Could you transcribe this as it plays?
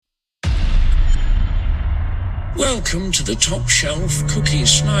Welcome to the Top Shelf Cookie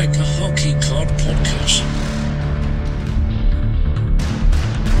Sniper Hockey Card Podcast.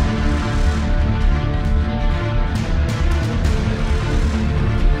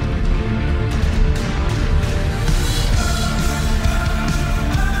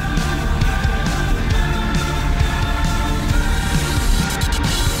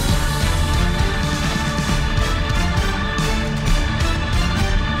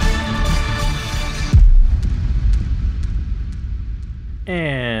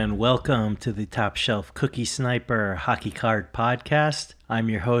 And welcome to the Top Shelf Cookie Sniper Hockey Card Podcast. I'm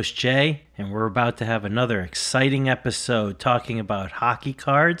your host, Jay, and we're about to have another exciting episode talking about hockey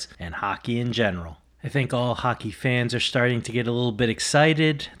cards and hockey in general. I think all hockey fans are starting to get a little bit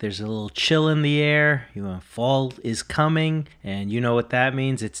excited. There's a little chill in the air. Fall is coming, and you know what that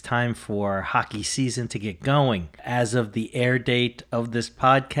means. It's time for hockey season to get going. As of the air date of this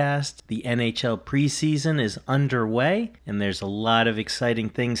podcast, the NHL preseason is underway, and there's a lot of exciting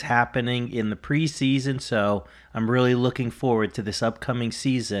things happening in the preseason, so I'm really looking forward to this upcoming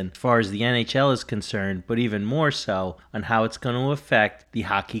season as far as the NHL is concerned, but even more so on how it's going to affect the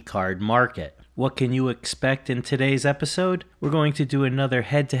hockey card market. What can you expect in today's episode? We're going to do another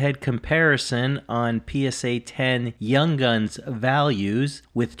head-to-head comparison on PSA 10 Young Guns values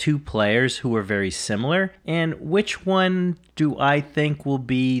with two players who are very similar, and which one do I think will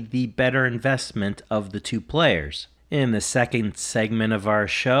be the better investment of the two players. In the second segment of our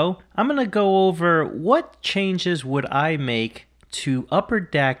show, I'm going to go over what changes would I make to Upper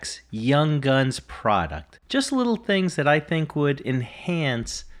Deck's Young Guns product. Just little things that I think would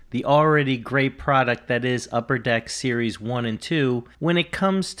enhance the already great product that is Upper Deck Series 1 and 2 when it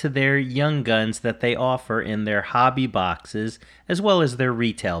comes to their Young Guns that they offer in their hobby boxes as well as their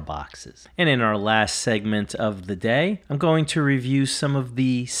retail boxes. And in our last segment of the day, I'm going to review some of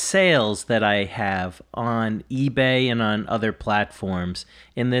the sales that I have on eBay and on other platforms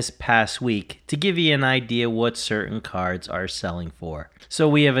in this past week to give you an idea what certain cards are selling for. So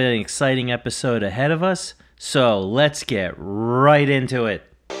we have an exciting episode ahead of us, so let's get right into it.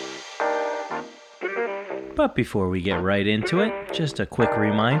 But before we get right into it, just a quick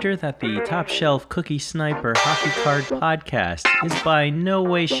reminder that the Top Shelf Cookie Sniper Hockey Card Podcast is by no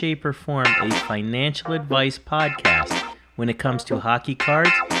way, shape, or form a financial advice podcast when it comes to hockey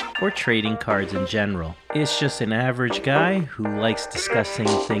cards or trading cards in general. It's just an average guy who likes discussing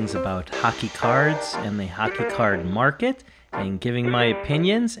things about hockey cards and the hockey card market and giving my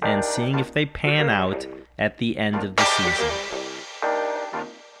opinions and seeing if they pan out at the end of the season.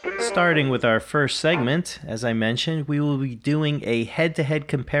 Starting with our first segment, as I mentioned, we will be doing a head-to-head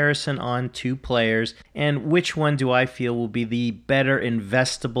comparison on two players and which one do I feel will be the better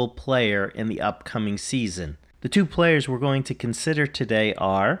investable player in the upcoming season. The two players we're going to consider today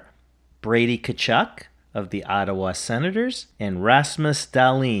are Brady Tkachuk of the Ottawa Senators and Rasmus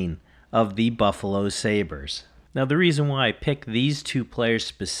Dahlin of the Buffalo Sabres. Now, the reason why I picked these two players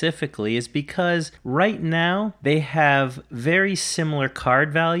specifically is because right now they have very similar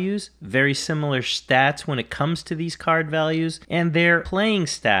card values, very similar stats when it comes to these card values, and their playing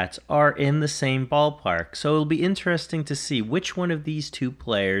stats are in the same ballpark. So it'll be interesting to see which one of these two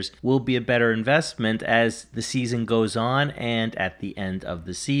players will be a better investment as the season goes on and at the end of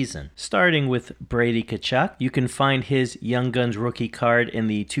the season. Starting with Brady Tkachuk, you can find his Young Guns rookie card in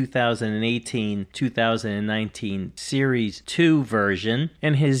the 2018-2019 Series 2 version,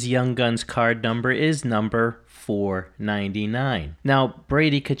 and his Young Guns card number is number 499. Now,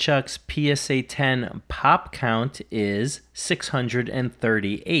 Brady Tkachuk's PSA 10 pop count is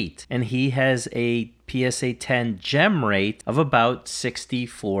 638, and he has a PSA 10 gem rate of about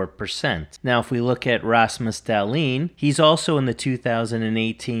 64%. Now, if we look at Rasmus Dahlin, he's also in the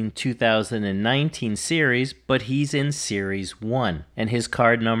 2018-2019 series, but he's in Series 1, and his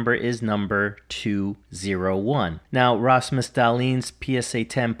card number is number 201. Now, Rasmus Dahlin's PSA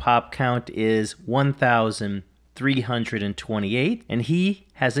 10 pop count is 1,328, and he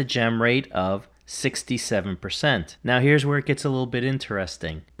has a gem rate of 67%. Now here's where it gets a little bit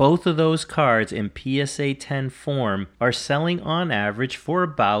interesting. Both of those cards in PSA 10 form are selling on average for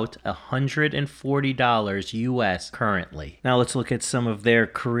about $140 US currently. Now let's look at some of their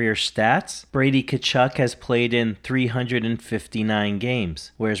career stats. Brady Tkachuk has played in 359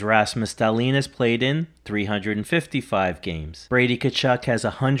 games, whereas Rasmus Dahlin has played in 355 games. Brady Tkachuk has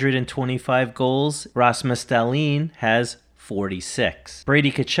 125 goals. Rasmus Dahlin has 46.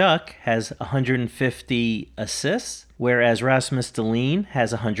 Brady Tkachuk has 150 assists, whereas Rasmus Dahlin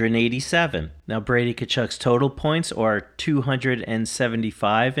has 187. Now, Brady Tkachuk's total points are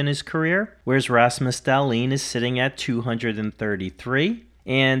 275 in his career, whereas Rasmus Dahlin is sitting at 233.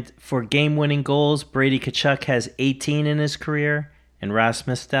 And for game-winning goals, Brady Tkachuk has 18 in his career, and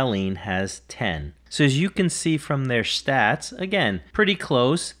Rasmus Dahlin has 10. So as you can see from their stats, again, pretty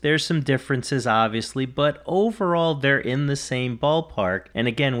close. There's some differences, obviously, but overall, they're in the same ballpark. And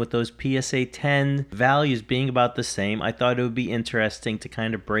again, with those PSA 10 values being about the same, I thought it would be interesting to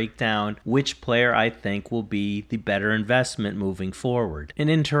kind of break down which player I think will be the better investment moving forward. An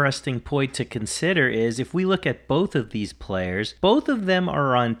interesting point to consider is if we look at both of these players, both of them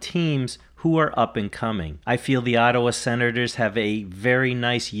are on teams who are up and coming. I feel the Ottawa Senators have a very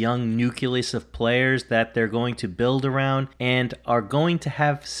nice young nucleus of players that they're going to build around and are going to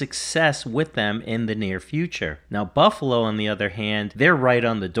have success with them in the near future. Now, Buffalo, on the other hand, they're right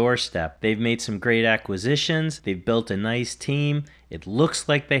on the doorstep. They've made some great acquisitions. They've built a nice team. It looks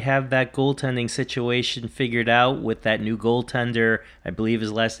like they have that goaltending situation figured out with that new goaltender. I believe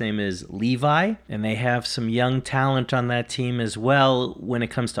his last name is Levi. And they have some young talent on that team as well when it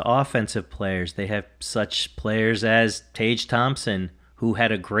comes to offensive players. They have such players as Tage Thompson, who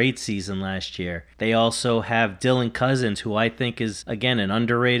had a great season last year. They also have Dylan Cousins, who I think is, again, an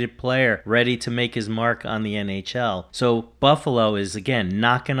underrated player, ready to make his mark on the NHL. So Buffalo is, again,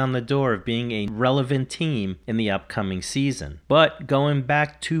 knocking on the door of being a relevant team in the upcoming season. But going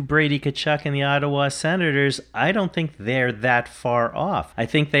back to Brady Tkachuk and the Ottawa Senators, I don't think they're that far off. I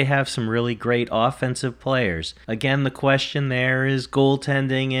think they have some really great offensive players. Again, the question there is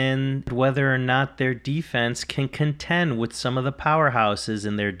goaltending and whether or not their defense can contend with some of the powerhouses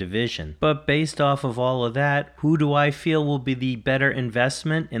in their division. But based off of all of that, who do I feel will be the better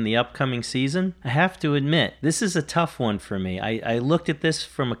investment in the upcoming season? I have to admit, this is a tough one for me. I looked at this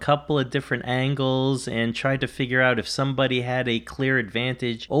from a couple of different angles and tried to figure out if somebody had a clear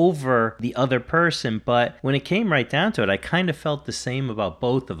advantage over the other person, but when it came right down to it, I kind of felt the same about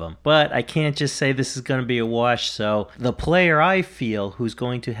both of them. But I can't just say this is going to be a wash, so the player I feel who's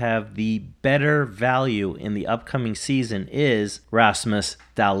going to have the better value in the upcoming season is Rasmus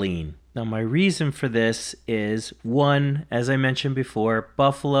Dahlin. Now, my reason for this is, one, as I mentioned before,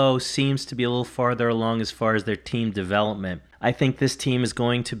 Buffalo seems to be a little farther along as far as their team development. I think this team is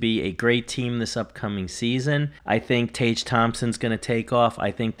going to be a great team this upcoming season. I think Tage Thompson's going to take off.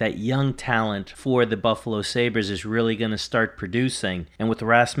 I think that young talent for the Buffalo Sabres is really going to start producing. And with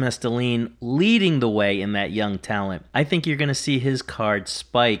Rasmus Dahlin leading the way in that young talent, I think you're going to see his card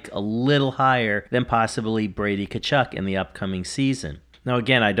spike a little higher than possibly Brady Tkachuk in the upcoming season. Now,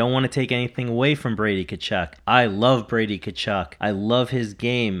 again, I don't want to take anything away from Brady Tkachuk. I love Brady Tkachuk. I love his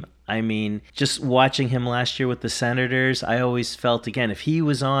game. I mean, just watching him last year with the Senators, I always felt, again, if he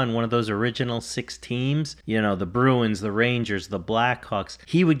was on one of those original 6 teams, the Bruins, the Rangers, the Blackhawks,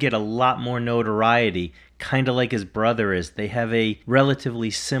 he would get a lot more notoriety, kind of like his brother is. They have a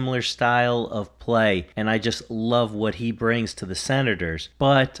relatively similar style of play, and I just love what he brings to the Senators.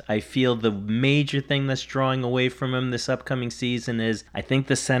 But I feel the major thing that's drawing away from him this upcoming season is I think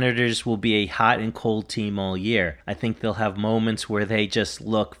the Senators will be a hot and cold team all year. I think they'll have moments where they just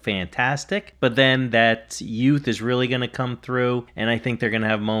look fantastic, but then that youth is really going to come through, and I think they're going to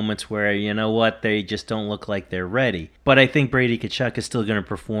have moments where, they just don't look like they're ready. But I think Brady Tkachuk is still going to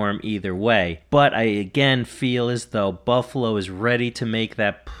perform either way. But I, again, feel as though Buffalo is ready to make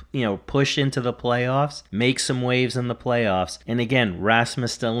that, push into the playoffs, make some waves in the playoffs. And again,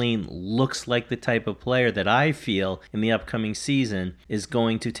 Rasmus Dahlin looks like the type of player that I feel in the upcoming season is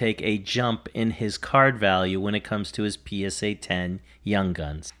going to take a jump in his card value when it comes to his PSA 10 Young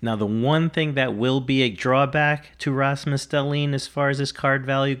Guns. Now, the one thing that will be a drawback to Rasmus Dahlin as far as his card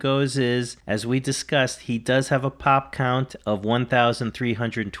value goes is, as we discussed, he does have a pop count of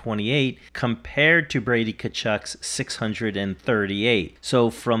 1,328 compared to Brady Tkachuk's 638. So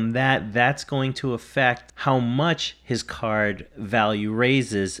from that's going to affect how much his card value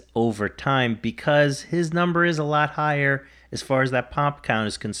raises over time because his number is a lot higher as far as that pop count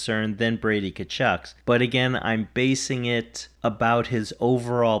is concerned than Brady Tkachuk's. But again, I'm basing it about his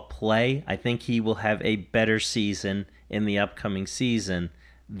overall play. I think he will have a better season in the upcoming season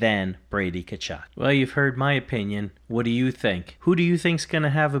than Brady Tkachuk. Well, you've heard my opinion. What do you think? Who do you think's going to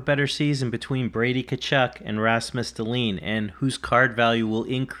have a better season between Brady Tkachuk and Rasmus Dahlin, and whose card value will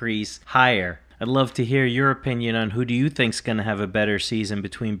increase higher? I'd love to hear your opinion on who do you think's going to have a better season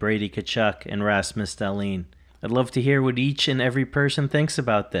between Brady Tkachuk and Rasmus Dahlin. I'd love to hear what each and every person thinks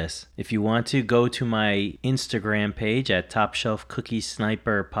about this. If you want to, go to my Instagram page at Top Shelf Cookie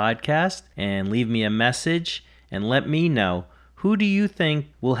Sniper Podcast and leave me a message and let me know, who do you think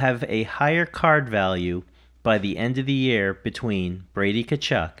will have a higher card value by the end of the year between Brady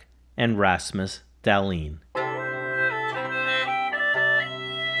Tkachuk and Rasmus Dahlin?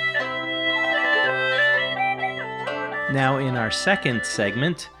 Now, in our second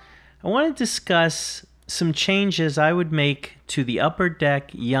segment, I want to discuss some changes I would make to the Upper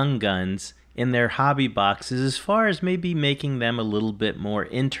Deck Young Guns in their hobby boxes, as far as maybe making them a little bit more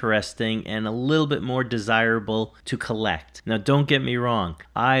interesting and a little bit more desirable to collect. Now, don't get me wrong.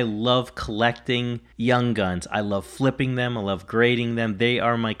 I love collecting Young Guns. I love flipping them. I love grading them. They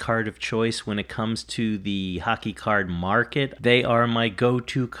are my card of choice when it comes to the hockey card market. They are my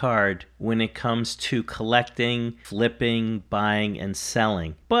go-to card when it comes to collecting, flipping, buying, and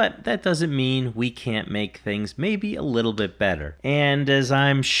selling. But that doesn't mean we can't make things maybe a little bit better. And as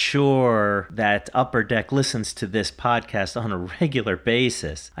I'm sure that Upper Deck listens to this podcast on a regular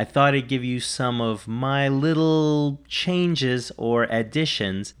basis, I thought I'd give you some of my little changes or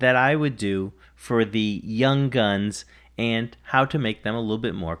additions that I would do for the Young Guns and how to make them a little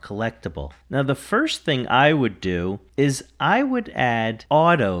bit more collectible. Now, the first thing I would do is I would add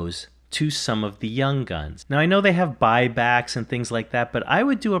autos to some of the Young Guns. Now, I know they have buybacks and things like that, but I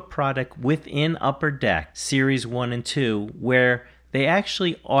would do a product within Upper Deck Series 1 and 2 where they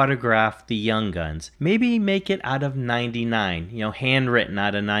actually autograph the Young Guns. Maybe make it out of 99, handwritten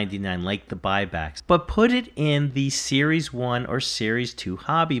out of 99 like the buybacks. But put it in the Series 1 or Series 2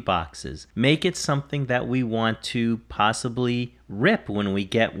 hobby boxes. Make it something that we want to possibly rip when we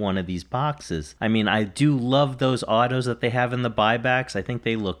get one of these boxes. I mean, I do love those autos that they have in the buybacks. I think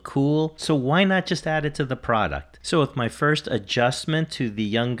they look cool. So why not just add it to the product? So with my first adjustment to the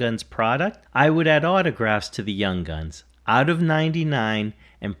Young Guns product, I would add autographs to the Young Guns out of 99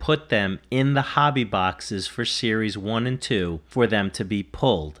 and put them in the hobby boxes for Series 1 and 2 for them to be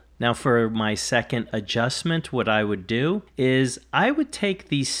pulled. Now, for my second adjustment, what I would do is I would take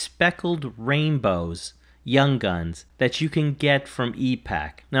these speckled rainbows Young Guns that you can get from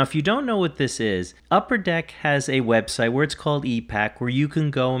e-Pack. Now, if you don't know what this is, Upper Deck has a website where it's called e-Pack where you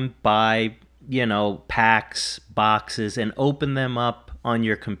can go and buy, packs, boxes, and open them up on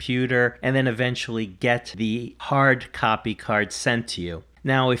your computer and then eventually get the hard copy card sent to you.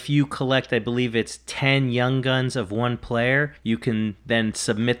 Now, if you collect, I believe it's 10 Young Guns of one player, you can then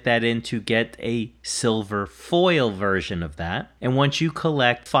submit that in to get a silver foil version of that. And once you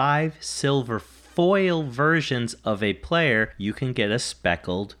collect 5 silver foil versions of a player, you can get a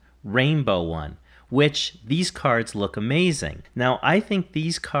speckled rainbow one, which these cards look amazing. Now, I think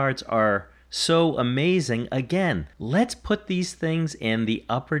these cards are so amazing. Again, let's put these things in the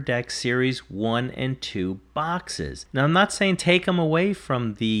Upper Deck Series 1 and 2 boxes. Now, I'm not saying take them away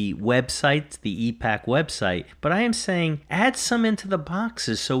from the website, the e-Pack website, but I am saying add some into the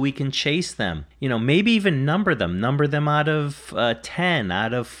boxes so we can chase them. Maybe even number them out of 10,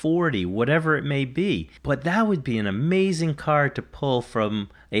 out of 40, whatever it may be. But that would be an amazing card to pull from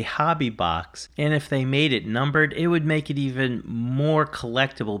a hobby box. And if they made it numbered, it would make it even more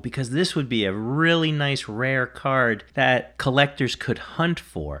collectible because this would be a really nice rare card that collectors could hunt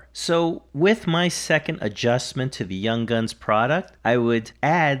for. So with my second adjustment to the Young Guns product, I would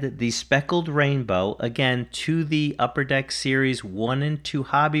add the speckled rainbow again to the Upper Deck Series 1 and 2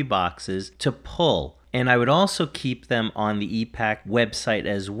 hobby boxes to pull. And I would also keep them on the e-Pack website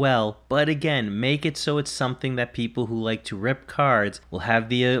as well. But again, make it so it's something that people who like to rip cards will have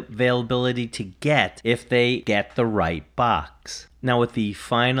the availability to get if they get the right box. Now, with the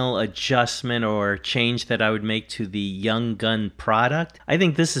final adjustment or change that I would make to the Young Gun product, I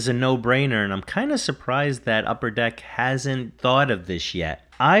think this is a no-brainer, and I'm kind of surprised that Upper Deck hasn't thought of this yet.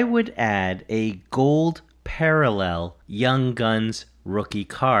 I would add a gold parallel Young Guns rookie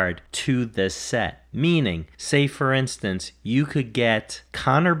card to this set. Meaning, say for instance, you could get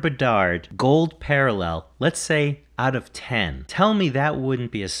Connor Bedard gold parallel, let's say out of 10. Tell me that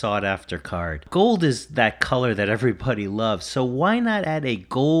wouldn't be a sought after card. Gold is that color that everybody loves, so why not add a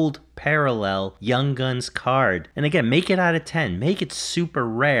gold parallel Young Guns card? And again, make it out of 10. Make it super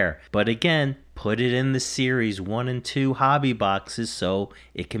rare. But again, put it in the Series 1 and 2 hobby boxes so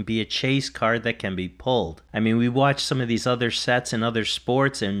it can be a chase card that can be pulled. I mean, we watch some of these other sets in other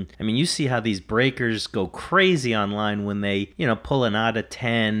sports, and I mean, you see how these breakers go crazy online when they, pull an out of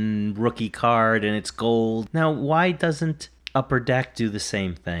 10 rookie card and it's gold. Now, why doesn't Upper Deck do the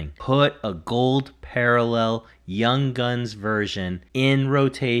same thing? Put a gold parallel Young Guns version in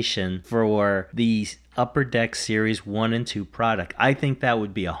rotation for the Upper Deck Series 1 and 2 product. I think that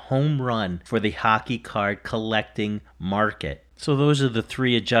would be a home run for the hockey card collecting market. So those are the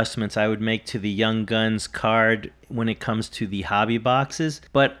 3 adjustments I would make to the Young Guns card when it comes to the hobby boxes,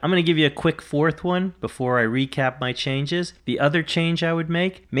 but I'm going to give you a quick fourth one before I recap my changes. The other change I would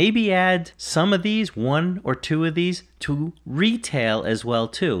make, maybe add some of these, one or two of these, to retail as well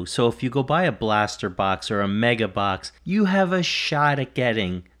too. So if you go buy a blaster box or a mega box, you have a shot at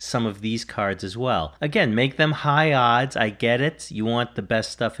getting some of these cards as well. Again, make them high odds. I get it. You want the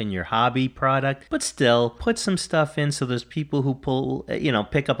best stuff in your hobby product, but still put some stuff in so there's people who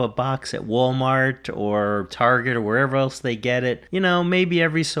pick up a box at Walmart or Target or wherever else they get it. Maybe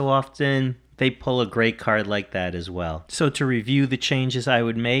every so often they pull a great card like that as well. So to review the changes I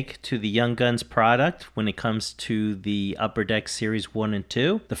would make to the Young Guns product when it comes to the Upper Deck Series 1 and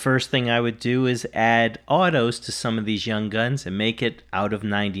 2, the first thing I would do is add autos to some of these Young Guns and make it out of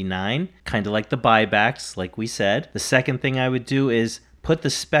 99, kind of like the buybacks, like we said. The second thing I would do is put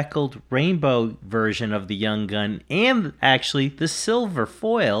the speckled rainbow version of the Young Gun and actually the silver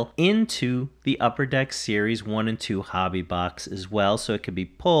foil into the Upper Deck Series 1 and 2 hobby box as well, so it could be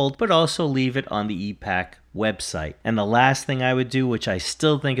pulled, but also leave it on the EPAC website. And the last thing I would do, which I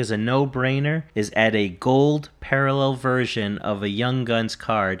still think is a no-brainer, is add a gold parallel version of a Young Guns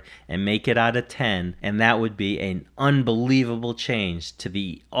card and make it out of 10, and that would be an unbelievable change to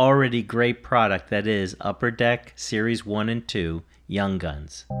the already great product that is Upper Deck Series 1 and 2 Young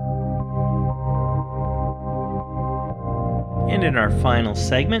Guns. And in our final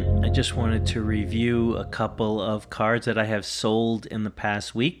segment, I just wanted to review a couple of cards that I have sold in the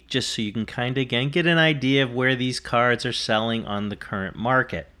past week, just so you can kind of, again, get an idea of where these cards are selling on the current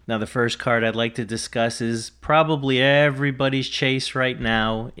market. Now, the first card I'd like to discuss is probably everybody's chase right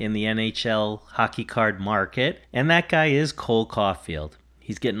now in the NHL hockey card market, and that guy is Cole Caulfield.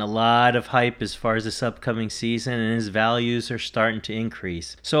 He's getting a lot of hype as far as this upcoming season, and his values are starting to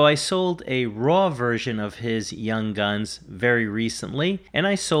increase. So I sold a raw version of his Young Guns very recently, and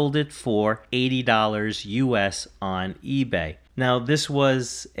I sold it for $80 US on eBay. Now, this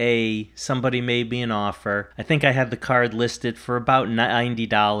was somebody made me an offer. I think I had the card listed for about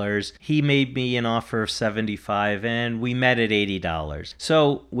 $90. He made me an offer of $75, and we met at $80.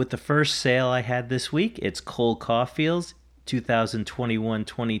 So with the first sale I had this week, it's Cole Caulfield's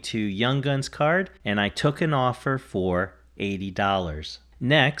 2021-22 Young Guns card, and I took an offer for $80.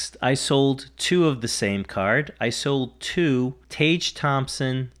 Next, I sold two of the same card. I sold two Tage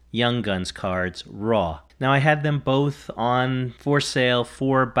Thompson Young Guns cards raw. Now, I had them both on for sale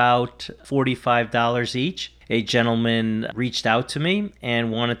for about $45 each. A gentleman reached out to me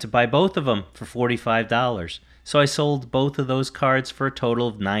and wanted to buy both of them for $45. So I sold both of those cards for a total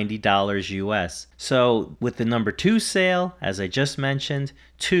of $90 US. So with the number 2 sale, as I just mentioned,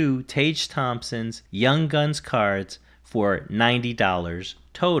 2 Tage Thompson's Young Guns cards for $90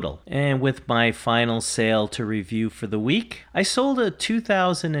 total. And with my final sale to review for the week, I sold a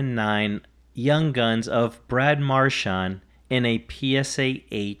 2009 Young Guns of Brad Marchand in a PSA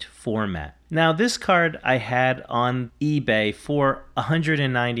 8 format. Now, this card I had on eBay for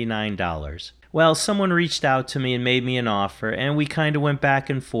 $199. Well, someone reached out to me and made me an offer, and we kind of went back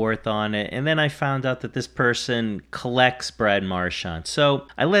and forth on it, and then I found out that this person collects Brad Marchand. So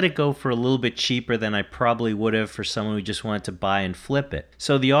I let it go for a little bit cheaper than I probably would have for someone who just wanted to buy and flip it.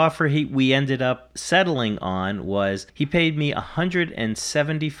 So the offer we ended up settling on was he paid me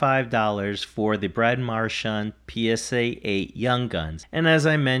 $175 for the Brad Marchand PSA 8 Young Guns. And as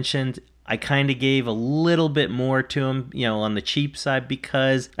I mentioned, I kind of gave a little bit more to him, on the cheap side,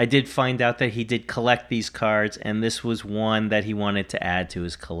 because I did find out that he did collect these cards, and this was one that he wanted to add to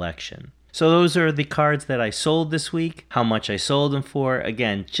his collection. So those are the cards that I sold this week, how much I sold them for,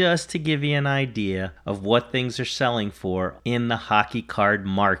 again, just to give you an idea of what things are selling for in the hockey card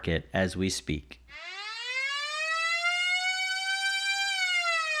market as we speak.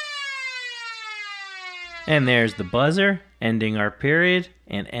 And there's the buzzer, ending our period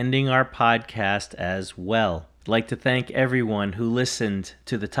and ending our podcast as well. I'd like to thank everyone who listened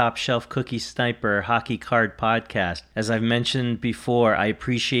to the Top Shelf Cookie Sniper Hockey Card Podcast. As I've mentioned before, I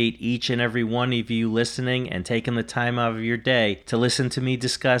appreciate each and every one of you listening and taking the time out of your day to listen to me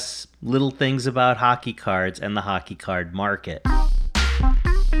discuss little things about hockey cards and the hockey card market.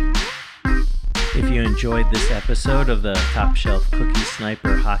 If you enjoyed this episode of the Top Shelf Cookie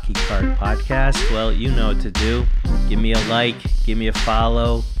Sniper Hockey Card Podcast, well, you know what to do. Give me a like, give me a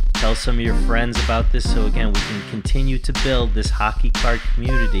follow, tell some of your friends about this so, again, we can continue to build this hockey card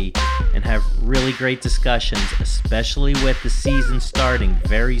community and have really great discussions, especially with the season starting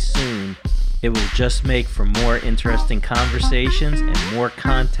very soon. It will just make for more interesting conversations and more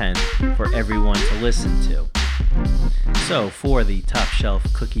content for everyone to listen to. So, for the Top Shelf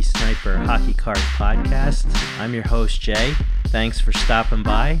Cookie Sniper Hockey Card Podcast, I'm your host, Jay. Thanks for stopping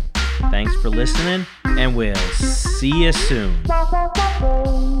by. Thanks for listening, and we'll see you soon.